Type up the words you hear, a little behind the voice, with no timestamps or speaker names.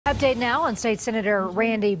Update now on State Senator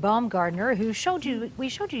Randy Baumgardner, we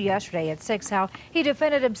showed you yesterday at 6 how he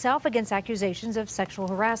defended himself against accusations of sexual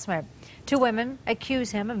harassment. Two women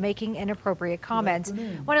accuse him of making inappropriate comments.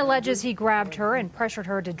 One alleges he grabbed her and pressured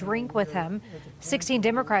her to drink with him. 16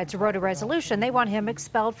 Democrats wrote a resolution. They want him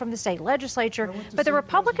expelled from the state legislature. But the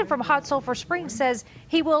Republican from Hot Sulphur Springs says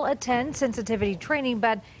he will attend sensitivity training,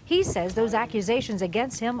 but he says those accusations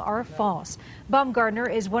against him are false.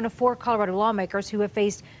 Baumgardner is one of 4 Colorado lawmakers who have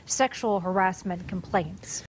faced sexual harassment complaints.